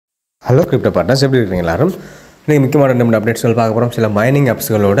Hello crypto partners, எப்படி இருக்கீங்க எல்லாரும்? இன்னைக்கு முக்கியமான ரெண்டு அப்டேட்ஸ்கள் பார்க்க போறோம். சில மைனிங்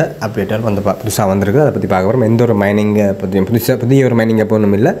ஆப்ஸ்களோட அப்டேட்கள் வந்து புதுசா வந்திருக்கு. அதை பத்தி பார்க்க போறோம். எந்த ஒரு மைனிங் பத்தி புதிய ஒரு மைனிங் ஆப்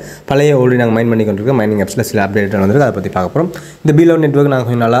ஒன்றும் இல்லை. பழைய ஆல்ரெடி நாங்கள் மைன் பண்ணி கொண்டிருக்க மைனிங் ஆப்ஸில் சில அப்டேட்கள் வந்திருக்கு. அதை பற்றி பார்க்க போறோம். இந்த blove நெட்வொர்க் நாங்கள்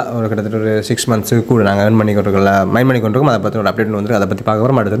கொஞ்சம் நல்லா ஒரு கிட்டத்தட்ட ஒரு 6 months கூட நாங்கள் earn பண்ணி கொண்டிருக்கல மைன் பண்ணி கொண்டிருக்கோம். அதை பற்றி ஒரு அப்டேட் வந்திருக்கு. அதை பற்றி பார்க்க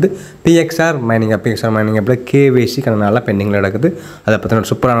போறோம். அடுத்தது PXR மைனிங் ஆப்பில் KYC கணனால பெண்டிங்கில் நடக்குது. அதை பற்றி ஒரு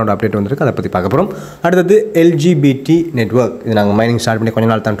சூப்பரான ஒரு அப்டேட் வந்திருக்கு. அதை பற்றி பார்க்க போறோம். அடுத்தது LGBT நெட்வொர்க், இது நாங்கள் மைனிங் ஸ்டார்ட் பண்ணி கொஞ்ச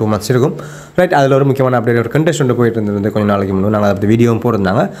நாள் தான் 2 months இருக்கும். ரைட், அதில் ஒரு முக்கியமான அப்டேட், ஒரு கண்டெஸ்ட் ஒன்று போயிட்டு இருந்தது கொஞ்சம் நாளைக்கு முன்னே. நாங்கள் அதை பற்றி வீடியோவும்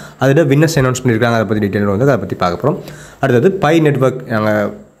போட்டிருந்தாங்க. அதில் வின்னர்ஸ் அனௌன்ஸ் பண்ணியிருக்காங்க. அதை பற்றி டீட்டெயில் வந்து அதை பற்றி பார்க்க போகிறோம். அடுத்தது பை நெட்வொர்க், நாங்கள்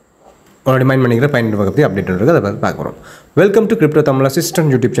ஆல்ரெடி மைன் பண்ணிக்கிற பை நெட்வொர்க் பற்றி அப்டேட் இருக்குது. அதை பற்றி பார்க்க போகிறோம். Welcome to crypto Tamil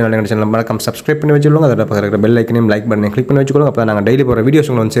assistant YouTube channel. எங்கள் சேனல் மறக்காம சப்ஸ்கிரைப் பண்ணி வச்சுக்கோங்க. அதோட பக்கத்தில் இருக்கிற பெல் ஐக்கனையும் லைக் பண்ணி கிளிக் பண்ணி வச்சுக்கோங்க. அப்போ நாங்கள் டெய்லி போகிற வீடியோஸ்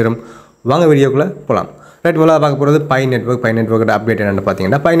உங்களுக்கு வந்து சேரும். வாங்க வீடியோக்குள்ளே போகலாம். ரைட், முதல்ல பார்க்க போகிறது பை நெட்வொர்க் அப்டேட் என்னென்னு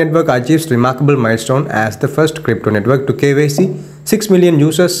பார்த்தீங்கன்னா, by network achieves remarkable milestone as the first crypto network to KYC 6 million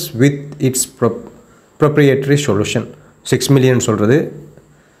users with its proprietary solution. 6 million சொல்கிறது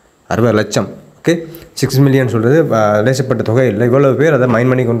 60 லட்சம். ஓகே, 6 million சொல்கிறது லேசப்பட்ட தொகை இல்லை. இவ்வளோ பேர் அதை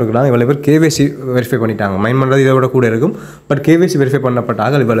மைன் பண்ணி கொண்டிருக்கலாம். இவ்வளோ பேர் KYC வெரிஃபை பண்ணிட்டாங்க. மைன் பண்ணுறது இதை விட கூட இருக்கும். பட் KYC வெரிஃபை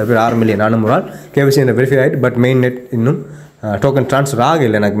பண்ணப்பட்டாக இவ்வளோ பேர் 6 million 4 நாள் KYC வெரிஃபை ஆகிட்டு. பட் மெயின் நெட் இன்னும் டோக்கன் ட்ரான்ஸ்ஃபர்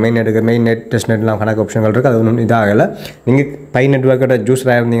ஆகலை. எனக்கு மெயின் நெட் டெஸ்ட் நெட்லாம் கணக்கு ஆப்ஷன்கள் இருக்குது. அது ஒன்றும் இதாகலை. நீங்கள் பை நெட்வொர்க்கோட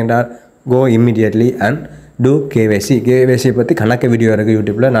ஜூஸராக இருந்தீங்கன்னா கோ இம்மிடியட்லி அண்ட் டூ KYC பற்றி கணக்கு வீடியோ இருக்குது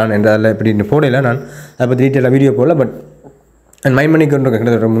யூடியூப்பில். நான் எந்த அதில் இப்படி போடலை. நான் அதை பற்றி டீட்டெயிலாக வீடியோ போடல. பட் நான் மைன் பண்ணி கொண்டு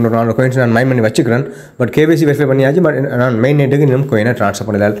கிட்டத்தட்ட 300 coins நான் மைன் பண்ணி வச்சுக்கிறேன். பட் KYC வெரிஃபை பண்ணியாச்சு. பட் நான் மெயின் நெட்டுக்கு இன்னும் கோயினை ட்ரான்ஸ்ஃபர்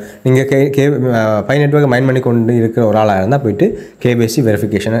பண்ணல. நீங்கள் பை நெட்வொர்க்கை மைன் பண்ணி கொண்டு இருக்கிற ஒரு ஆளாக இருந்தால் போய்ட்டு KYC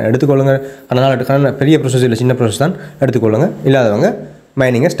வெரிஃபிகேஷனை எடுத்துக்கொள்ளுங்க. அதனால் பெரிய ப்ரோசஸ் இல்லை, சின்ன ப்ரோசஸ் தான், எடுத்துக்கொள்ளுங்க. இல்லாதவங்க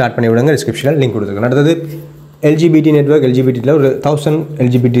மைனிங்கை ஸ்டார்ட் பண்ணி விடுங்க. டிஸ்கிரிப்ஷனில் லிங்க் கொடுத்துருக்கேன். அடுத்தது LGBT நெட்வொர்க். LGBTயில் ஒரு 1000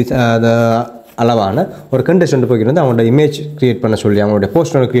 LGBT அளவான ஒரு கண்டெஸ்ட் ஒன்று போய்க்கிருந்து அவங்களோட இமேஜ் கிரியேட் பண்ண சொல்லி, அவங்களுடைய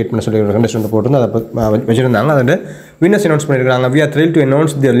போஸ்ட் ஒன்று கிரியேட் பண்ண சொல்லி ஒரு கண்டெஸ்ட் ஒன்று போட்டு அதை வச்சுருந்தாங்க. அதோட வின்னர்ஸ் அனௌன்ஸ் பண்ணியிருக்காங்க. We are thrilled to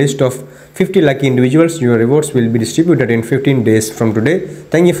announce the list of 50 lucky individuals. Your rewards will be distributed in 15 days from today.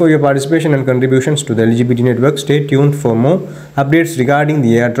 Thank you for your participation and contributions to the LGBT network. Stay tuned for more updates regarding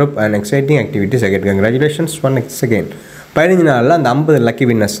the airdrop and exciting activities again. Congratulations once again. 15 நாளில் அந்த 50 lucky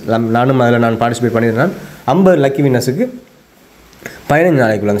winners, நானும் அதில் நான் participate பண்ணியிருந்தேன். 50 lucky வின்னர்ஸுக்கு 15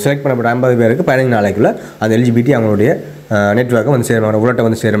 நாளைக்குள்ள அந்த select பண்ணப்பட்ட 50 பேருக்கு 15 நாளைக்குள்ள அந்த LGBT அவங்களுடைய நெட்வொர்க்கை வந்து சேரும், அவங்களோட உலட்டை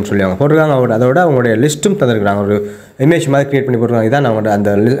வந்து சேரும்னு சொல்லி அவங்க போட்டிருக்காங்க. அதோட அவங்களுடைய லிஸ்ட்டும் தந்திருக்காங்க. ஒரு இமேஜ் மாதிரி கிரியேட் பண்ணி போட்டிருக்காங்க. இதான் அவங்களோட அந்த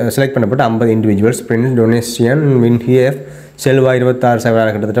செலக்ட் பண்ணப்பட்ட 50 individuals. Prince donation win HF Selva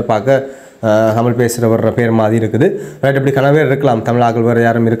 26,000 கிட்டத்தட்ட பார்க்க தமிழ் பேசுகிற வர்ற பேர் மாதிரி இருக்குது. ரைட், அப்படி கனவே இருக்கலாம், தமிழ் ஆக்கள் வேறு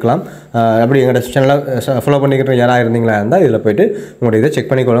யாரும் இருக்கலாம். அப்படி எங்களோட சேனலை ஃபாலோ பண்ணிக்கிற யாராக இருந்தீங்களா இருந்தால் இதில் போய்ட்டு உங்களுடைய இதை செக்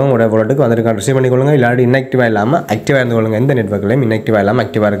பண்ணிக்கொள்ளுங்க. உங்களோட வாலெட்டுக்கு வந்திருக்காங்க ரிசீவ் பண்ணிக்கொள்ளுங்க. இல்லாட்டி இன்ஆக்டிவாக இல்லாமல் ஆக்டிவாக இருந்து கொள்ளுங்க. எந்த நெட்வொர்க்லையும் இன்ஆக்டிவாக இல்லாமல்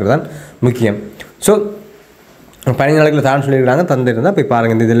ஆக்டிவாக இருக்கிறது தான் முக்கியம். ஸோ 15 நாளைக்குள்ள தான் சொல்லியிருக்காங்க. தந்துருந்தால் போய்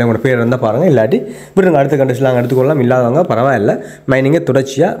பாருங்கள். இந்த இதில் உங்களோட பேர் இருந்தால் பாருங்கள். இல்லாட்டி விட்டுருங்க, அடுத்த கண்டிஷனில் நாங்கள் எடுத்துக்கொள்ளலாம். இல்லாதவங்க பரவாயில்லை, மைனிங்கை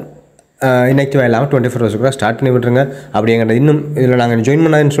தொடர்ச்சியாக இன்ஆக்டிவாக இல்லாமல் 24 hours கூட ஸ்டார்ட் பண்ணி விட்டுருங்க. அப்படிங்கிற இன்னும் இதில் நாங்கள் ஜாயின்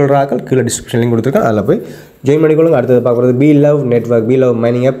பண்ணாதுன்னு சொல்கிறாக்கள் கீழே டிஸ்கிரிப்ஷன் லிங்க் கொடுத்துருக்கேன். அதில் போய் ஜாயின் பண்ணிக்கொள்ளுங்க. அடுத்தது பார்க்குறது blove network, blove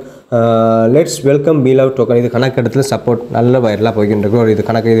mining app. Let's welcome blove token. இது கணக்கு இடத்துல சப்போர்ட் நல்ல வைரலாக போய்கிட்டு இருக்கும். ஒரு இது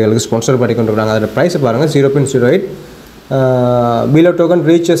கணக்கு இதுகளுக்கு ஸ்பான்சர் பண்ணி கொண்டு இருக்காங்க. அதோட ப்ரைஸை பாருங்கள், 0.08. blove token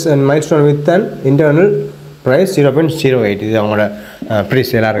reaches and milestone with and internal price 0.08. இது அவங்களோட ப்ரீ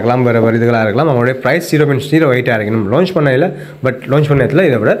சேலாக இருக்கலாம், வேறு இதுகளாக இருக்கலாம். அவங்களுடைய ப்ரைஸ் 0.08 இருக்கணும். லான்ச் பண்ணல, பட் லான்ச் பண்ணதில்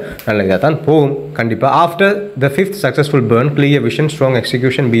இதை விட நல்ல இதாக தான் போகும் கண்டிப்பாக. After the 5th successful burn, clear vision, strong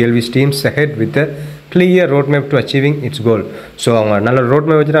execution, BLV teams ahead with a clear roadmap to achieving its goal. So அவங்க நல்ல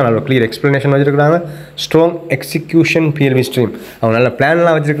ரோட்மேப் வச்சுருக்காங்க, நல்ல கிளியர் எக்ஸ்ப்ளனேஷன் வச்சுருக்காங்க. ஸ்ட்ராங் எக்ஸிக்யூஷன் PLV ஸ்ட்ரீம், அவங்க நல்ல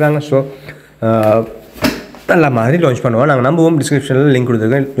பிளான்லாம் வச்சுருக்காங்க. ஸோ நல்ல மாதிரி லான்ச் பண்ணுவோம். நாங்கள் நம்புவோம். டிஸ்கிரிப்ஷனில் லிங்க்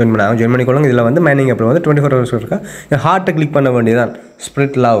கொடுத்துருக்கேன், ஜாயின் பண்ணிக்கொள்ளுங்க. இதில் வந்து மைனிங் அப்புறம் வந்து 24 hours இருக்கா. ஹார்ட்டை கிளிக் பண்ண வேண்டியதான்,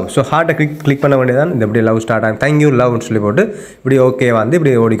 ஸ்ப்ரிட் லவ். ஸோ ஹார்ட்டை கிளிக் பண்ண வேண்டியதான். இந்த இப்படி லவ் ஸ்டார்ட் ஆகும், தேங்க்யூ லவ்னு சொல்லி போட்டு இப்படி ஓகே வந்து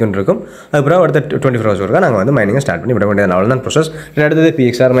இப்படி ஓடிக்கொண்டு இருக்கும். அதுக்கப்புறம் அடுத்த 24 hours இருக்கா நாங்கள் வந்து மைனிங்கை ஸ்டார்ட் பண்ணி விட வேண்டியது. அவ்வளோதான் ப்ரோசஸ். அடுத்தது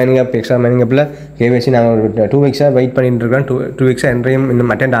PXR மைனிங் ஆப்பில் KYC நாங்கள் ஒரு 2 weeks வெயிட் பண்ணிட்டு இருக்கோம். 2 weeks என்றையும்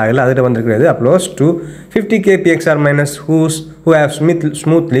இன்னும் அட்டெண்ட் ஆகலை. அதில் வந்துருக்கிறது applause to 50K PXR miners who have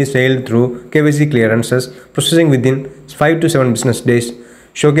smoothly sailed through KYC clearances processing within 5 to 7 business days.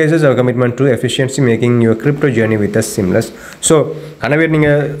 Showcases our commitment to efficiency, making your crypto journey with us seamless. So கனவே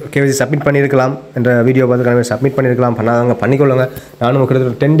நீங்கள் KYC submit பண்ணியிருக்கலாம், என்ற video பார்த்து கனவே submit பண்ணியிருக்கலாம். பண்ணாதவங்க பண்ணிக்கொள்ளுங்க. நானும்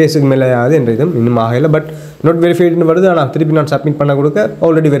கிட்டத்தட்ட 10 days மேலே ஆகுது என்ற இதுவும் இன்னும் ஆகலை. பட் நாட் வெரிஃபைடுன்னு வருது. ஆனால் திருப்பி நான் சப்மிட் பண்ண கொடுக்க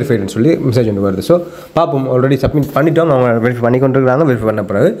ஆல்ரெடி வெரிஃபைடுன்னு சொல்லி மெசேஜ் ஒன்று வருது. ஸோ பார்ப்போம், ஆல்ரெடி சப்மிட் பண்ணிட்டோம், அவங்க வெரிஃபை பண்ணி கொண்டிருக்காங்க. வெரிஃபை பண்ண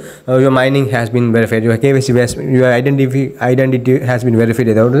பிறகு your mining has been verified, your KYC your identity has been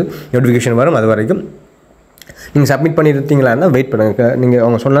verified, ஏதாவது நோட்டிஃபிகேஷன் வரும். அது வரைக்கும் நீங்கள் சப்மிட் பண்ணியிருந்தீங்களான்னா வெயிட் பண்ணுங்கள். நீங்கள்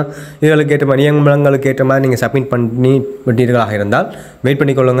அவங்க சொன்னால் இதுகளுக்கு ஏற்ற மாதிரி நியமனங்களுக்கு ஏற்ற மாதிரி நீங்கள் சப்மிட் பண்ணி விட்டீர்களாக இருந்தால் வெயிட்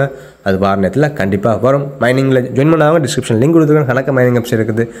பண்ணிக்கொள்ளுங்க. அது வார நேரத்தில் கண்டிப்பாக வரும். மைனிங்கில் ஜாயின் பண்ணாங்க, டிஸ்கிரிப்ஷன் லிங்க் கொடுத்துருக்கேன். கணக்கு மைனிங் அப்ஸ்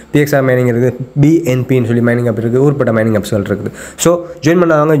இருக்குது, பிஎக்ஸ்ஆர் மைனிங் இருக்குது, பிஎன்பின்னு சொல்லி மைனிங் அப் இருக்குது, ஊர்பட்ட மைனிங் அப்ஸ்கள் இருக்குது. ஸோ ஜாயின்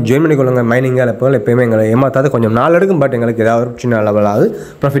பண்ணாங்க, ஜாயின் பண்ணிக்கொள்ளுங்க. மைனிங்கில் எப்போயுமே எங்களை ஏமாத்தாது, கொஞ்சம் நாள் எடுக்கும். பட் எங்களுக்கு ஏதாவது ஒரு சின்ன லெவலாவது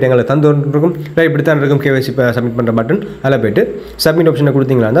ப்ராஃபிட் எங்களுக்கு தந்து இருக்கும். இப்படி தான் இருக்கும். கேவைசி சப்மிட் பண்ணுற பட்டன் அதில் போய்ட்டு சப்மிட் ஆப்ஷனை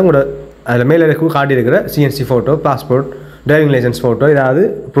கொடுத்தீங்களா இருந்தால் உங்களோட அதில் மேலே காட்டி இருக்கிற CNC photo, passport, driving licence photo ஏதாவது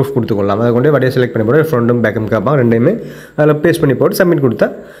ப்ரூஃப் கொடுத்துக்கொள்ளலாம். அதை கொண்டு வடியை செலக்ட் பண்ணி போட்டு ஃப்ரண்ட்டும் பேக்கும் கேட்பாங்க, ரெண்டையுமே அதில் பேஸ்ட் பண்ணி போட்டு சப்மிட் கொடுத்தா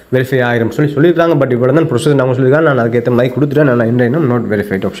வெரிஃபை ஆகிரும் சொல்லியிருக்காங்க. பட் இவ்வளோ தான் ப்ரொசஸ் நாங்கள் சொல்லியிருக்காங்க. நான் அதுக்கேற்ற மாதிரி கொடுத்துட்டேன். நான் இன்னும் நோட்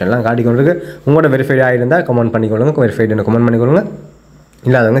வெரிஃபைட் ஆப்ஷன்லாம் காட்டிக்கொண்டிருக்கு. உங்களோட வெரிஃபைட் ஆகிருந்தால் கமெண்ட் பண்ணிக்கொள்ளுங்க, வெரிஃபைடுன்னு கமெண்ட் பண்ணிக்கொள்ளுங்க.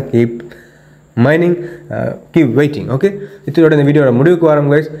 இல்லாதவங்க keep mining, keep waiting. Okay, இதோட இந்த வீடியோட முடிவுக்கு வரோம்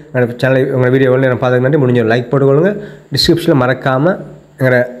கைஸ். என்னோட சேனலை உங்கள் வீடியோ எவ்வளோ நேரம் பார்த்துக்கு முடிஞ்ச ஒரு லைக் போட்டுக்கொள்ளுங்க. டிஸ்கிரிப்ஷனில் மறக்காமல்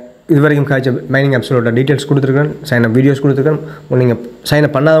எங்களோட இது வரைக்கும் காய்ச்ச மைனிங் ஆப்ஸோட டீட்டெயில்ஸ் கொடுத்துருக்கேன், சைனப் வீடியோஸ் கொடுத்துருக்கேன். நீங்கள்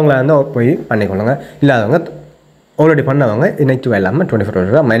சைனப் பண்ணாதவங்களா இருந்தால் போய் பண்ணிக்கொள்ளுங்க. இல்லாதவங்க ஆல்ரெடி பண்ணவங்க இன்னைக்கு இல்லாமல் 24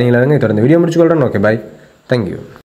 hours மைனிங்கில் இருங்க. இதோட இந்த வீடியோ முடிச்சுக்கொள்கிறேன். ஓகே, பாய், தேங்க்யூ.